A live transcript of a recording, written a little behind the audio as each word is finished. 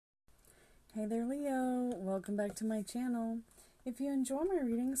Hey there, Leo. Welcome back to my channel. If you enjoy my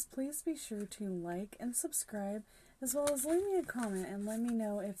readings, please be sure to like and subscribe, as well as leave me a comment and let me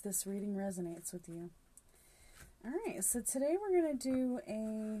know if this reading resonates with you. Alright, so today we're going to do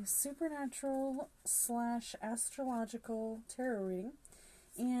a supernatural / astrological tarot reading.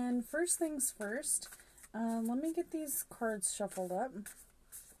 And first things first, let me get these cards shuffled up.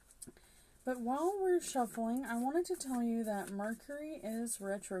 But while we're shuffling, I wanted to tell you that Mercury is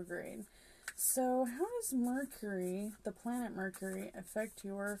retrograde. So how does Mercury, the planet Mercury, affect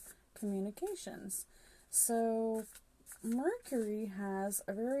your communications? So Mercury has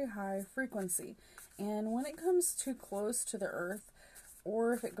a very high frequency, and when it comes too close to the Earth,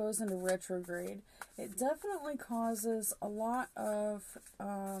 or if it goes into retrograde, it definitely causes a lot of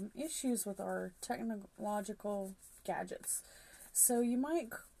issues with our technological gadgets. So you might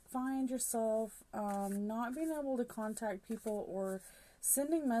find yourself not being able to contact people, or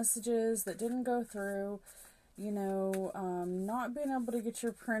sending messages that didn't go through, not being able to get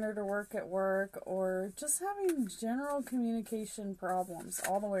your printer to work at work, or just having general communication problems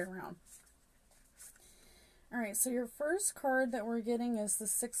all the way around. Alright, so your first card that we're getting is the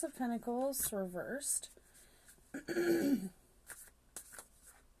Six of Pentacles reversed. So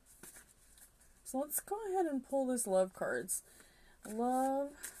let's go ahead and pull these love cards. Love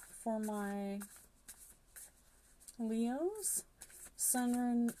for my Leos.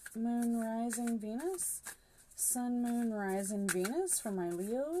 Sun, Moon, Rising, Venus. Sun, Moon, Rising, Venus for my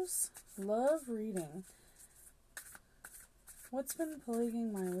Leos. Love reading. What's been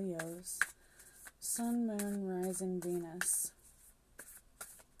plaguing my Leos? Sun, Moon, Rising, Venus.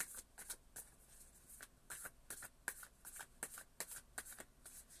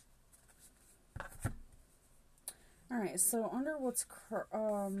 Alright, so under what's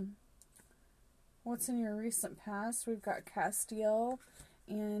in your recent past, we've got Castiel,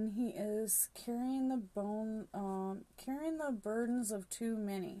 and he is carrying the burdens of too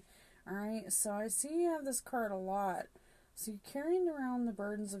many. Alright, so I see you have this card a lot. So you're carrying around the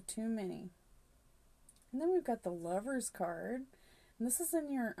burdens of too many. And then we've got the Lovers card, and this is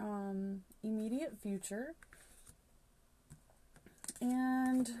in your immediate future.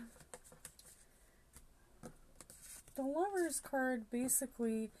 And the Lovers card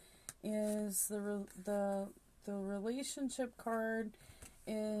basically is the relationship card,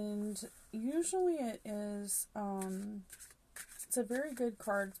 and usually it is it's a very good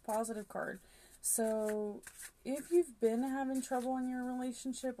card. It's a positive card. So if you've been having trouble in your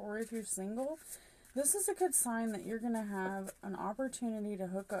relationship, or if you're single, this is a good sign that you're going to have an opportunity to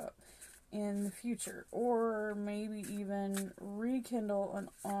hook up in the future, or maybe even rekindle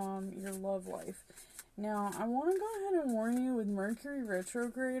your love life. Now, I want to go ahead and warn you, with Mercury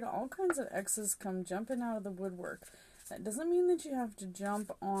retrograde, all kinds of exes come jumping out of the woodwork. That doesn't mean that you have to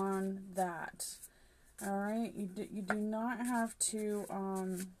jump on that. Alright? You do not have to,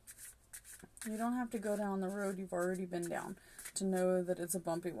 you don't have to go down the road you've already been down to know that it's a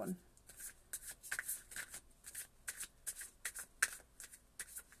bumpy one.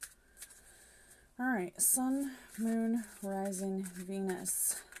 Alright, Sun, Moon, Rising,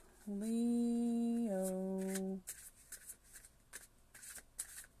 Venus. Leo.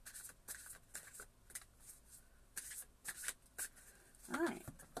 Alright.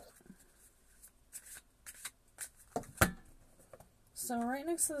 So right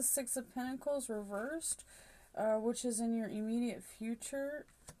next to the Six of Pentacles reversed, which is in your immediate future.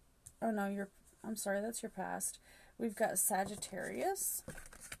 Oh no, I'm sorry, that's your past. We've got Sagittarius.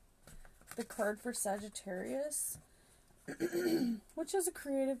 The card for Sagittarius, which is a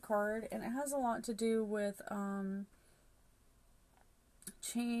creative card, and it has a lot to do with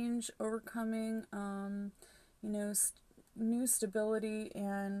change, overcoming, new stability.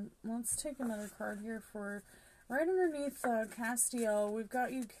 And let's take another card here for right underneath Castiel. We've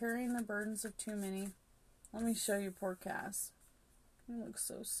got you carrying the burdens of too many. Let me show you poor Cass. He looks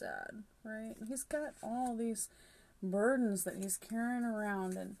so sad, right? He's got all these burdens that he's carrying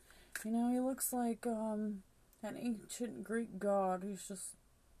around, and he looks like an ancient Greek god who's just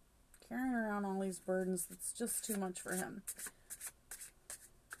carrying around all these burdens. That's just too much for him.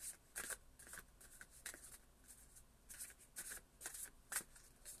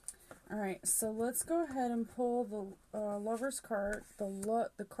 Alright, so let's go ahead and pull the Lovers card,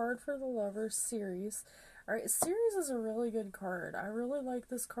 the card for the Lovers, Ceres. Alright, Ceres is a really good card. I really like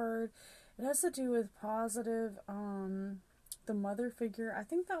this card. It has to do with positive, the mother figure. I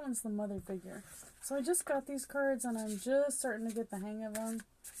think that one's the mother figure. So I just got these cards, and I'm just starting to get the hang of them.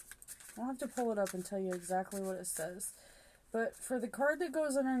 I'll have to pull it up and tell you exactly what it says. But for the card that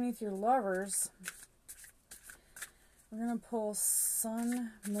goes underneath your Lovers, We're going to pull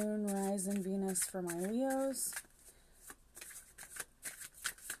Sun, Moon, Rise, and Venus for my Leos.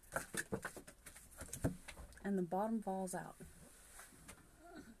 And the bottom falls out.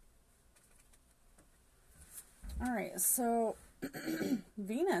 Alright, so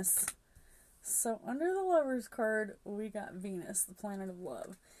Venus. So under the Lovers card, we got Venus, the planet of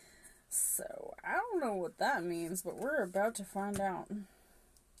love. So I don't know what that means, but we're about to find out.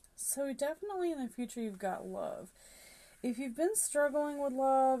 So definitely in the future you've got love. If you've been struggling with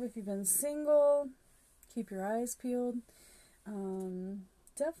love, if you've been single, keep your eyes peeled.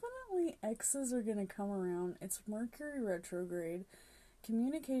 Definitely exes are going to come around. It's Mercury retrograde.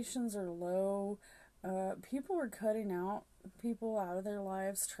 Communications are low. People are cutting out people out of their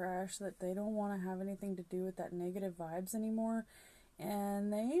lives, trash that they don't want to have anything to do with that negative vibes anymore.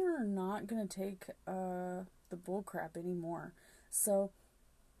 And they are not going to take the bullcrap anymore. So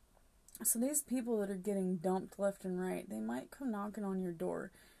these people that are getting dumped left and right, they might come knocking on your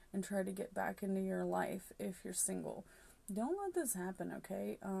door and try to get back into your life if you're single. Don't let this happen,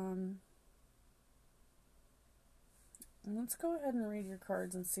 okay? Let's go ahead and read your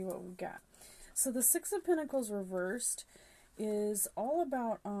cards and see what we've got. So the Six of Pentacles reversed is all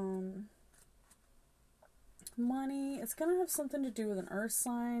about money. It's going to have something to do with an earth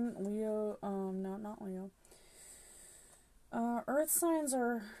sign. Leo, no, not Leo. Earth signs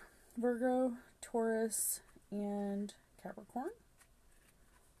are Virgo, Taurus, and Capricorn.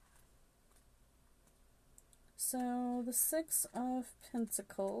 So the Six of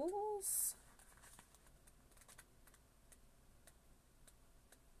Pentacles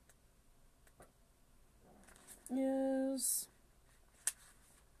is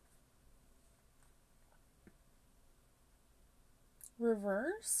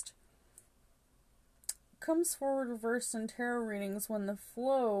reversed. Comes forward reversed in tarot readings when the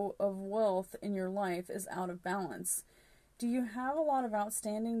flow of wealth in your life is out of balance. Do you have a lot of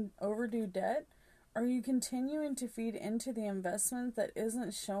outstanding overdue debt? Are you continuing to feed into the investment that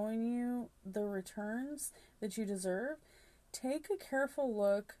isn't showing you the returns that you deserve? Take a careful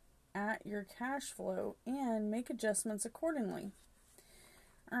look at your cash flow and make adjustments accordingly.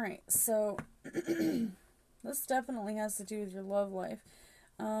 Alright, so this definitely has to do with your love life.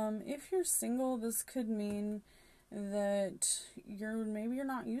 If you're single, this could mean that maybe you're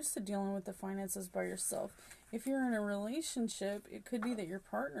not used to dealing with the finances by yourself. If you're in a relationship, it could be that your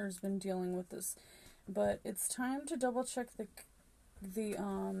partner's been dealing with this. But it's time to double check the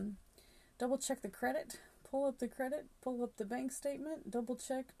credit, pull up the credit, pull up the bank statement, double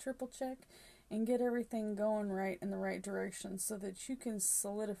check, triple check, and get everything going right in the right direction so that you can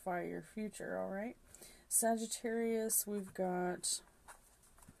solidify your future, all right? Sagittarius, we've got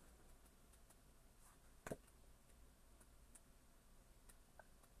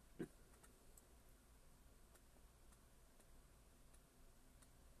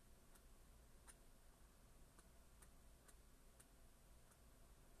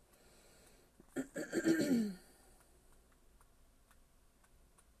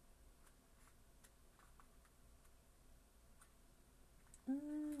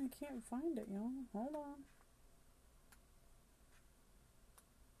I can't find it, y'all. Hold on.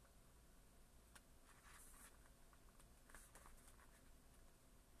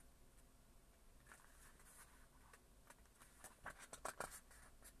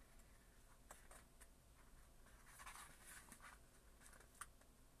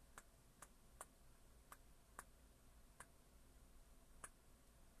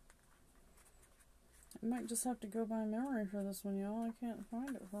 I might just have to go by memory for this one, y'all. I can't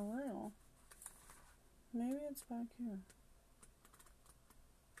find it for real. Maybe it's back here.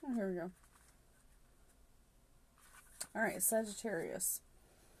 Oh, here we go. Alright, Sagittarius.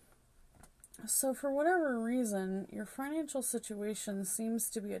 So for whatever reason, your financial situation seems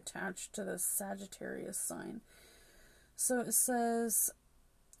to be attached to the Sagittarius sign. So it says,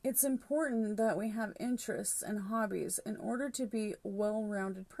 it's important that we have interests and hobbies in order to be a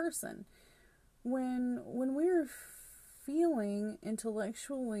well-rounded person. When we're feeling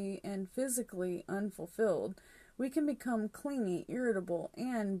intellectually and physically unfulfilled, we can become clingy, irritable,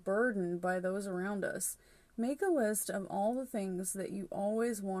 and burdened by those around us. Make a list of all the things that you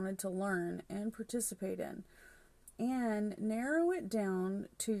always wanted to learn and participate in, and narrow it down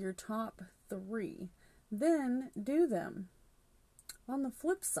to your top 3. Then do them. On the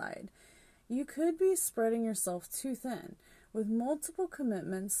flip side, you could be spreading yourself too thin with multiple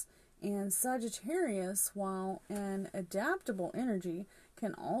commitments, and Sagittarius, while an adaptable energy,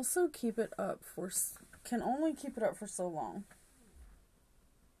 can only keep it up for so long.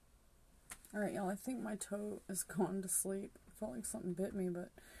 Alright, y'all, I think my toe is gone to sleep. I felt like something bit me,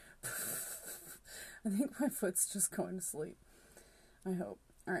 but I think my foot's just going to sleep. I hope.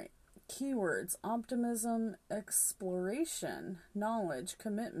 Alright. Keywords: optimism, exploration, knowledge,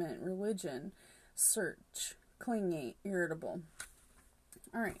 commitment, religion, search, clingy, irritable.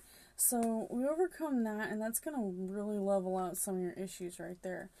 Alright. So we overcome that, and that's going to really level out some of your issues right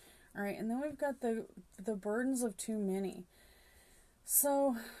there. Alright, and then we've got the burdens of too many.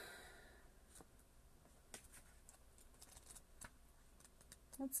 So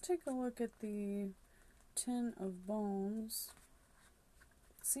let's take a look at the Ten of Bones.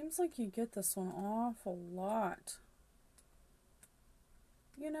 Seems like you get this one awful lot.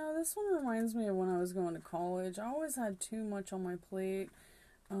 You know, this one reminds me of when I was going to college. I always had too much on my plate.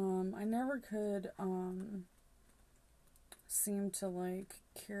 I never could seem to like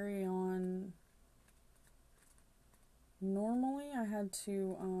carry on normally. I had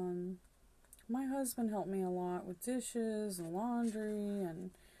to my husband helped me a lot with dishes and laundry,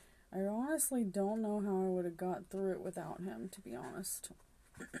 and I honestly don't know how I would have got through it without him, to be honest.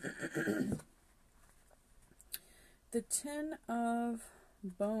 The Ten of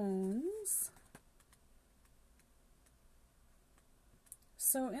Bones.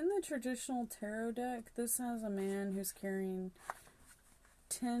 So in the traditional tarot deck, this has a man who's carrying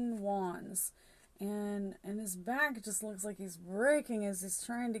 10 wands. And his back just looks like he's breaking as he's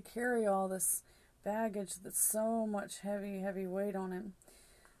trying to carry all this baggage that's so much heavy weight on him.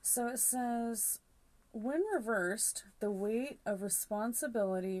 So it says, when reversed, the weight of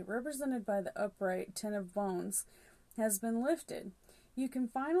responsibility represented by the upright Ten of Bones has been lifted. You can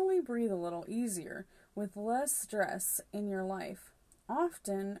finally breathe a little easier with less stress in your life.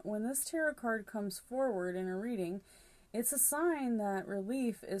 Often, when this tarot card comes forward in a reading, it's a sign that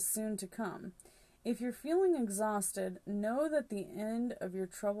relief is soon to come. If you're feeling exhausted, know that the end of your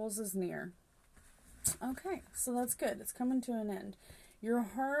troubles is near. Okay, so that's good. It's coming to an end. Your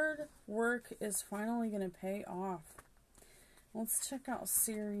hard work is finally going to pay off. Let's check out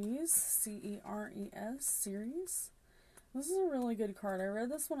Ceres, C-E-R-E-S, Ceres. This is a really good card. I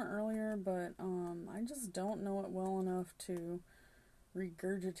read this one earlier, but I just don't know it well enough to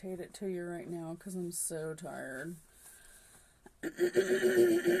regurgitate it to you right now because I'm so tired.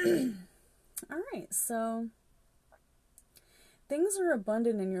 Alright, so things are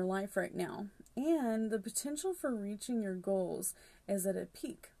abundant in your life right now, and the potential for reaching your goals is at a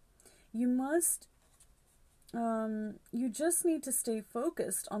peak. You just need to stay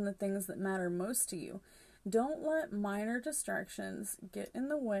focused on the things that matter most to you. Don't let minor distractions get in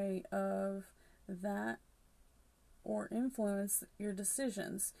the way of that or influence your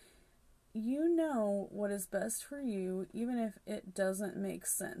decisions. You know what is best for you, even if it doesn't make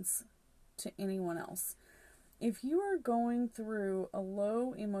sense to anyone else. If you are going through a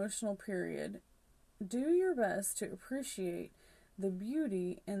low emotional period, do your best to appreciate the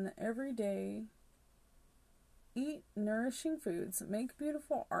beauty in the everyday. Eat nourishing foods, make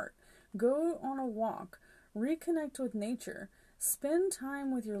beautiful art, go on a walk, reconnect with nature, spend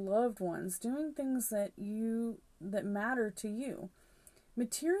time with your loved ones, doing things that matter to you.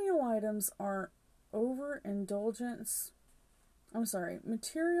 Material items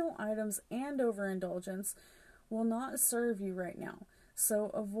Material items and overindulgence will not serve you right now. So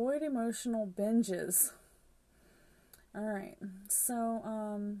avoid emotional binges. Alright,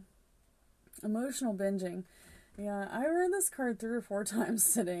 so emotional binging. Yeah, I read this card 3 or 4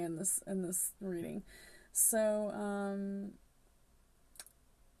 times today in this reading. So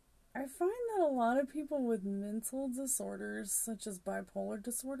I find that a lot of people with mental disorders, such as bipolar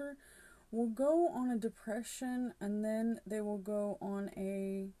disorder, will go on a depression and then they will go on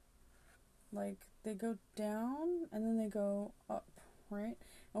they go down and then they go up, right?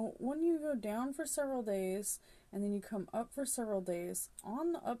 And when you go down for several days and then you come up for several days,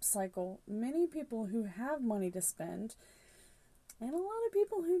 on the up cycle, many people who have money to spend and a lot of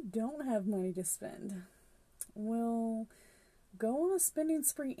people who don't have money to spend will go on a spending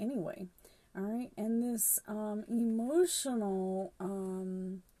spree anyway. All right, and this emotional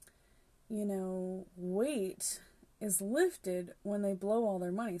weight is lifted when they blow all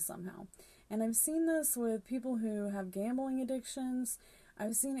their money somehow. And I've seen this with people who have gambling addictions.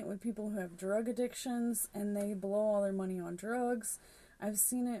 I've seen it with people who have drug addictions and they blow all their money on drugs. I've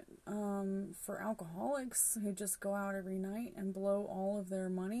seen it for alcoholics who just go out every night and blow all of their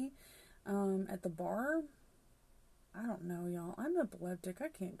money at the bar. I don't know, y'all. I'm epileptic. I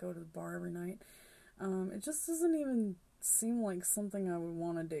can't go to the bar every night. It just doesn't even seem like something I would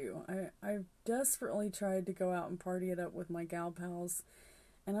want to do. I've desperately tried to go out and party it up with my gal pals,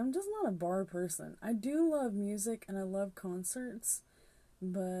 and I'm just not a bar person. I do love music and I love concerts,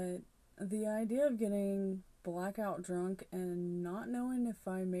 but the idea of getting blackout drunk and not knowing if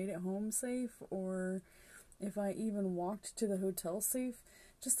I made it home safe or if I even walked to the hotel safe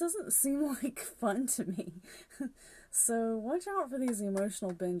just doesn't seem like fun to me. So watch out for these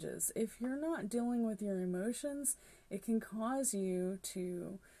emotional binges. If you're not dealing with your emotions, it can cause you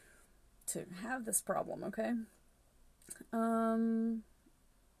to have this problem, okay? When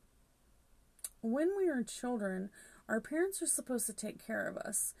we are children, our parents are supposed to take care of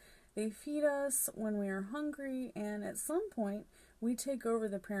us. They feed us when we are hungry, and at some point, we take over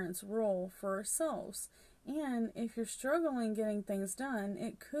the parent's role for ourselves. And if you're struggling getting things done,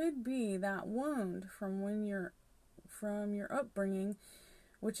 it could be that wound from your upbringing,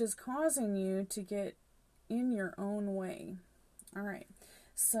 which is causing you to get in your own way. All right.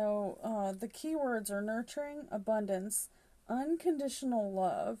 So the keywords are nurturing, abundance, unconditional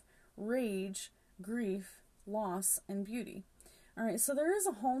love, rage, grief, loss, and beauty. All right, so there is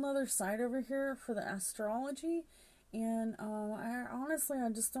a whole nother side over here for the astrology, and I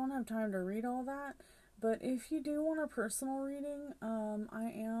just don't have time to read all that. But if you do want a personal reading,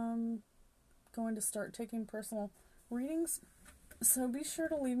 I am going to start taking personal readings. So be sure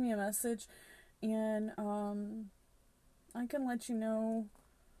to leave me a message, and I can let you know,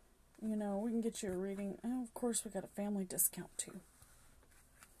 we can get you a reading. And of course, we got a family discount too.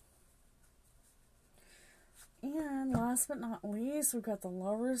 And last but not least, we've got the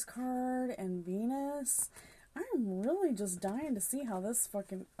Lovers card and Venus. I'm really just dying to see how this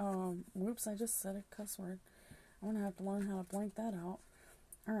fucking, whoops, I just said a cuss word. I'm gonna have to learn how to blank that out.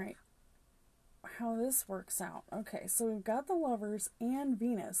 Alright. How this works out. Okay, so we've got the Lovers and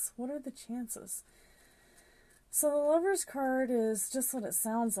Venus. What are the chances? So the Lovers card is just what it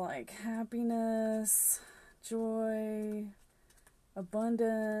sounds like. Happiness, joy,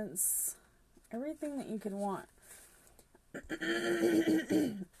 abundance, everything that you could want.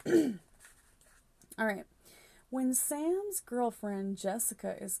 Alright. When Sam's girlfriend,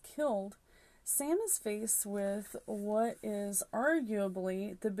 Jessica, is killed, Sam is faced with what is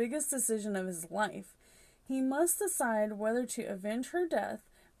arguably the biggest decision of his life. He must decide whether to avenge her death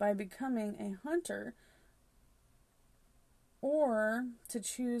by becoming a hunter or to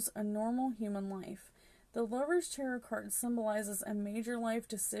choose a normal human life. The Lover's Tarot card symbolizes a major life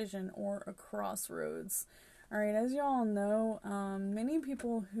decision or a crossroads. Alright, as you all know, many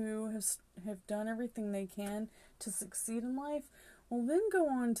people who have done everything they can to succeed in life will then go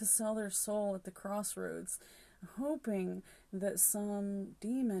on to sell their soul at the crossroads, hoping that some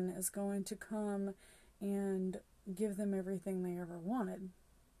demon is going to come and give them everything they ever wanted.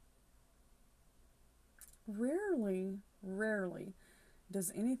 Rarely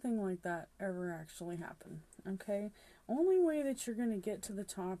does anything like that ever actually happen, okay? Only way that you're going to get to the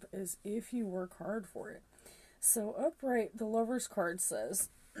top is if you work hard for it. So upright, the Lover's card says,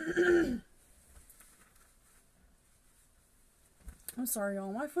 I'm sorry,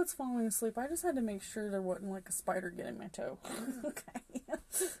 y'all. My foot's falling asleep. I just had to make sure there wasn't like a spider getting my toe. Okay.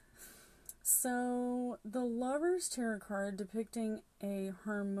 So, the Lover's Tarot card depicting a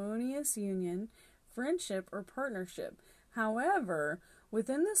harmonious union, friendship, or partnership. However,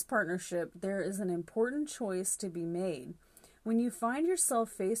 within this partnership, there is an important choice to be made. When you find yourself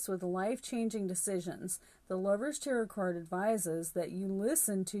faced with life-changing decisions, the Lover's Tarot card advises that you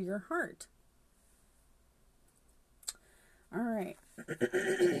listen to your heart. Alright,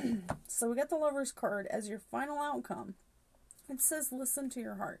 so we got the Lover's card as your final outcome. It says listen to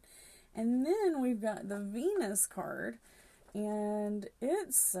your heart. And then we've got the Venus card, and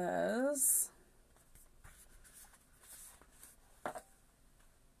it says,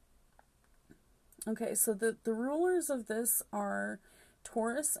 okay, so the rulers of this are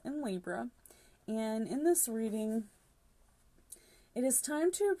Taurus and Libra, and in this reading, it is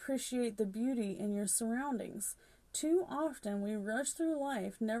time to appreciate the beauty in your surroundings. Too often we rush through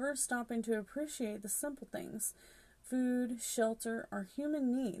life, never stopping to appreciate the simple things. Food, shelter, our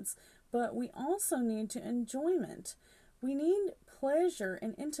human needs, but we also need to enjoyment. We need pleasure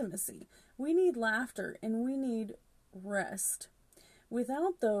and intimacy. We need laughter, and we need rest.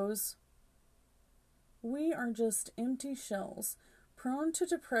 Without those, we are just empty shells, prone to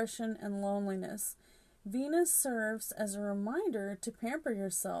depression and loneliness. Venus serves as a reminder to pamper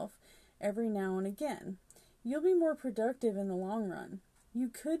yourself every now and again. You'll be more productive in the long run. You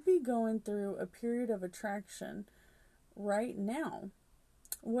could be going through a period of attraction right now.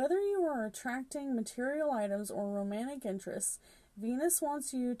 Whether you are attracting material items or romantic interests, Venus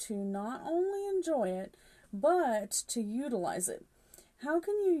wants you to not only enjoy it, but to utilize it. How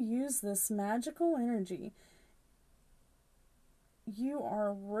can you use this magical energy you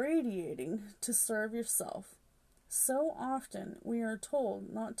are radiating to serve yourself? So often we are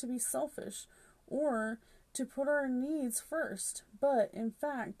told not to be selfish or to put our needs first, but in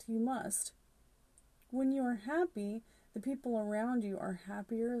fact, you must. When you are happy, the people around you are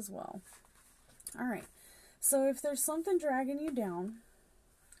happier as well. All right. So if there's something dragging you down,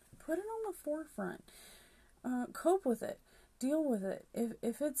 put it on the forefront. Cope with it. Deal with it.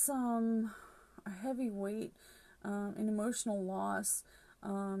 If it's a heavy weight, an emotional loss,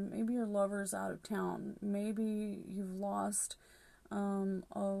 maybe your lover's out of town. Maybe you've lost a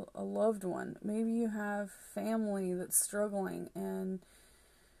loved one. Maybe you have family that's struggling and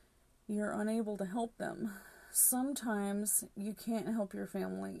you're unable to help them. Sometimes you can't help your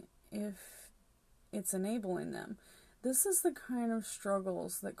family if it's enabling them. This is the kind of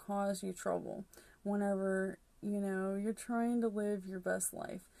struggles that cause you trouble whenever, you're trying to live your best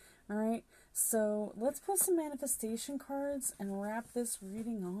life. All right? So let's pull some manifestation cards and wrap this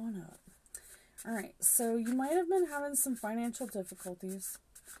reading on up. All right, so you might have been having some financial difficulties.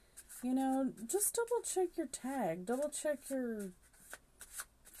 Just double check your tag. Double check your,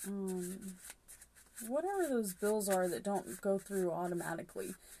 whatever those bills are that don't go through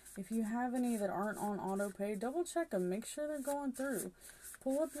automatically. If you have any that aren't on auto pay, double check them. Make sure they're going through.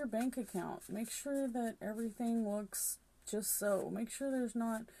 Pull up your bank account. Make sure that everything looks just so. Make sure there's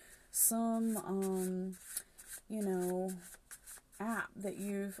not some, app that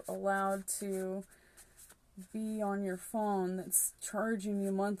you've allowed to be on your phone that's charging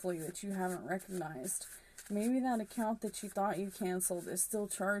you monthly that you haven't recognized. Maybe that account that you thought you canceled is still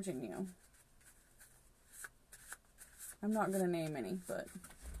charging you. I'm not going to name any, but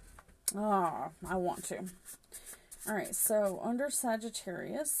I want to. Alright, so under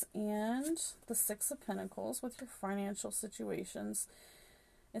Sagittarius and the Six of Pentacles with your financial situations,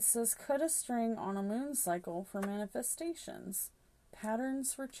 it says cut a string on a moon cycle for manifestations.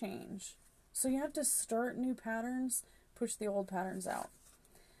 Patterns for change. So you have to start new patterns, push the old patterns out.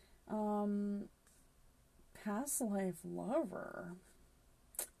 Past life lover.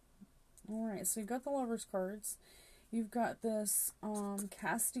 Alright, so you've got the Lover's cards. You've got this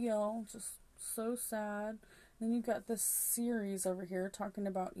Castiel, just so sad. Then you've got this Ceres over here talking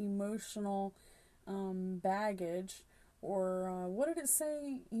about emotional baggage. Or what did it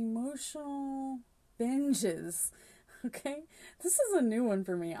say? Emotional Benges. Okay, this is a new one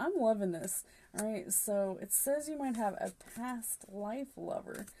for me. I'm loving this. Alright, so it says you might have a past life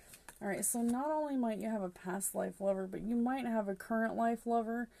lover. Alright, so not only might you have a past life lover, but you might have a current life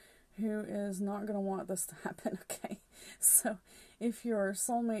lover who is not going to want this to happen, okay? So if your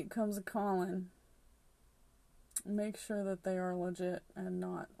soulmate comes a-calling, make sure that they are legit and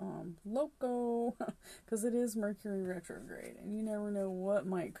not loco, because it is Mercury retrograde, and you never know what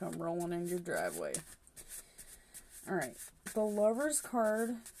might come rolling in your driveway. Alright, the Lover's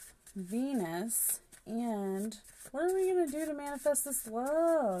card, Venus, and what are we going to do to manifest this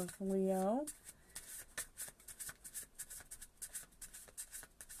love, Leo?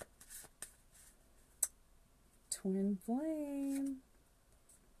 Twin Flame.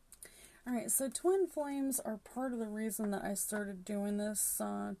 Alright, so twin flames are part of the reason that I started doing this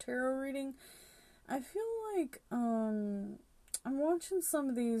tarot reading. I feel like I'm watching some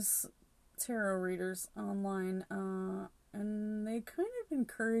of these tarot readers online, and they kind of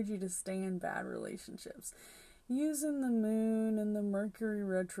encourage you to stay in bad relationships, using the moon and the Mercury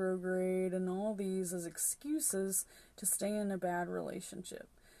retrograde and all these as excuses to stay in a bad relationship.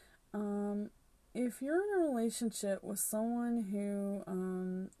 If you're in a relationship with someone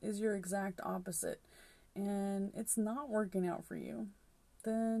who is your exact opposite and it's not working out for you,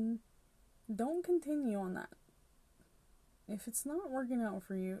 then don't continue on that. If it's not working out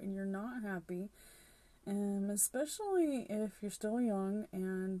for you and you're not happy, and especially if you're still young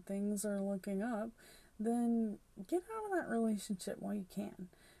and things are looking up, then get out of that relationship while you can.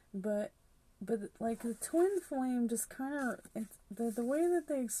 But like the twin flame just kind of, the way that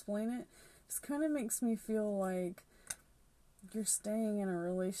they explain it just kind of makes me feel like you're staying in a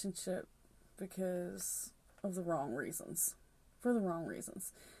relationship because of the wrong reasons. For the wrong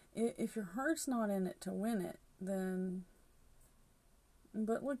reasons. If your heart's not in it to win it, then...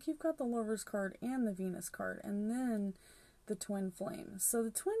 But look, you've got the Lover's card and the Venus card, and then the Twin Flame. So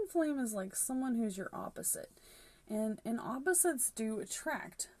the Twin Flame is like someone who's your opposite. And opposites do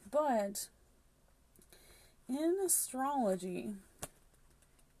attract, but in astrology,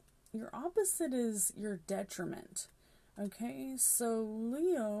 your opposite is your detriment. Okay, so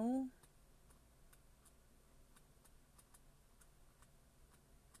Leo...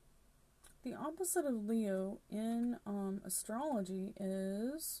 The opposite of Leo in astrology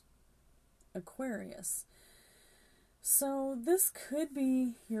is Aquarius. So this could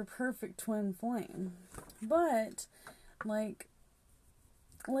be your perfect twin flame. But, like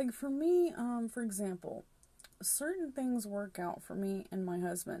for me, for example, certain things work out for me and my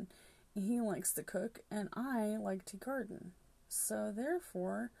husband. He likes to cook, and I like to garden. So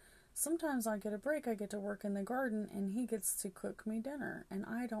therefore, sometimes I get a break. I get to work in the garden, and he gets to cook me dinner, and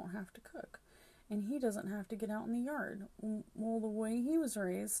I don't have to cook. And he doesn't have to get out in the yard. Well, the way he was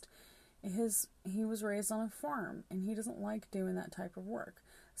raised, he was raised on a farm, and he doesn't like doing that type of work.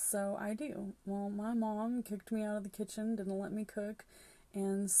 So I do. Well, my mom kicked me out of the kitchen, didn't let me cook,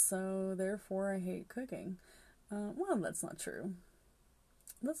 and so therefore I hate cooking. Well, that's not true.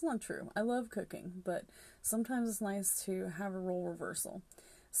 That's not true. I love cooking, but sometimes it's nice to have a role reversal.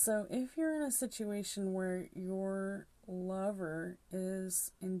 So if you're in a situation where your lover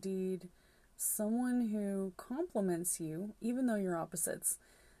is indeed someone who compliments you, even though you're opposites,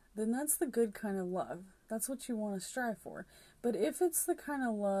 then that's the good kind of love. That's what you want to strive for. But if it's the kind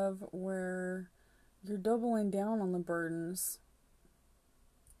of love where you're doubling down on the burdens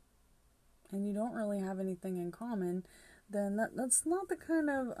and you don't really have anything in common, then that's not the kind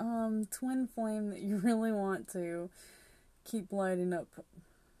of twin flame that you really want to keep lighting up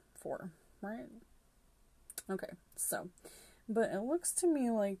for, right? Okay, so, but it looks to me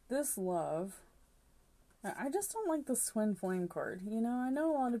like this love, I just don't like this twin flame card. You know, I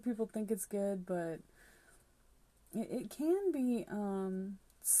know a lot of people think it's good, but it can be,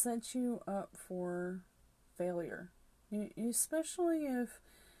 set you up for failure. Especially if,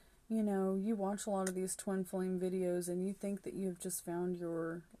 you know, you watch a lot of these twin flame videos and you think that you've just found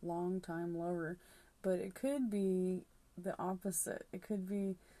your longtime lover, but it could be the opposite. It could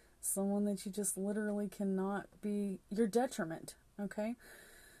be someone that you just literally cannot be your detriment, okay?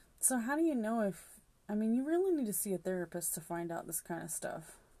 So how do you know if, I mean, you really need to see a therapist to find out this kind of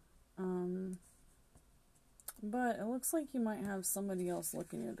stuff. But it looks like you might have somebody else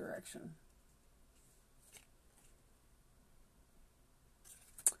look in your direction.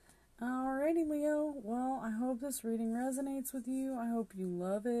 Alrighty, Leo. Well, I hope this reading resonates with you. I hope you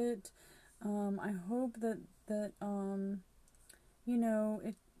love it. I hope that you know,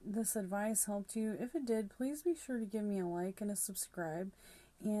 this advice helped you. If it did, please be sure to give me a like and a subscribe.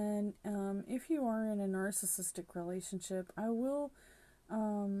 And if you are in a narcissistic relationship, I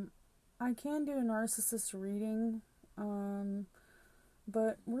can do a narcissist reading.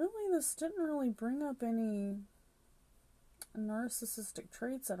 But really, this didn't really bring up any narcissistic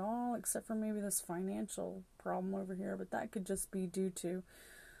traits at all, except for maybe this financial problem over here, but that could just be due to,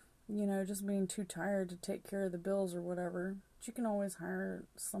 you know, just being too tired to take care of the bills or whatever. But you can always hire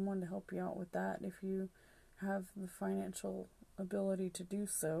someone to help you out with that if you have the financial ability to do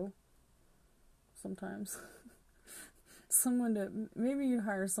so. Sometimes maybe you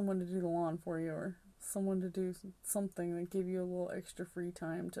hire someone to do the lawn for you, or someone to do something that give you a little extra free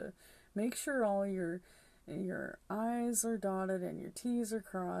time to make sure all your I's are dotted and your T's are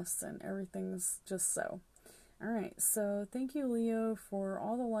crossed and everything's just so. Alright, so thank you, Leo, for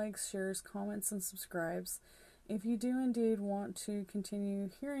all the likes, shares, comments, and subscribes. If you do indeed want to continue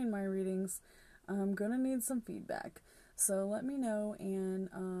hearing my readings, I'm going to need some feedback. So let me know, and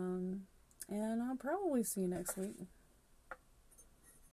I'll probably see you next week.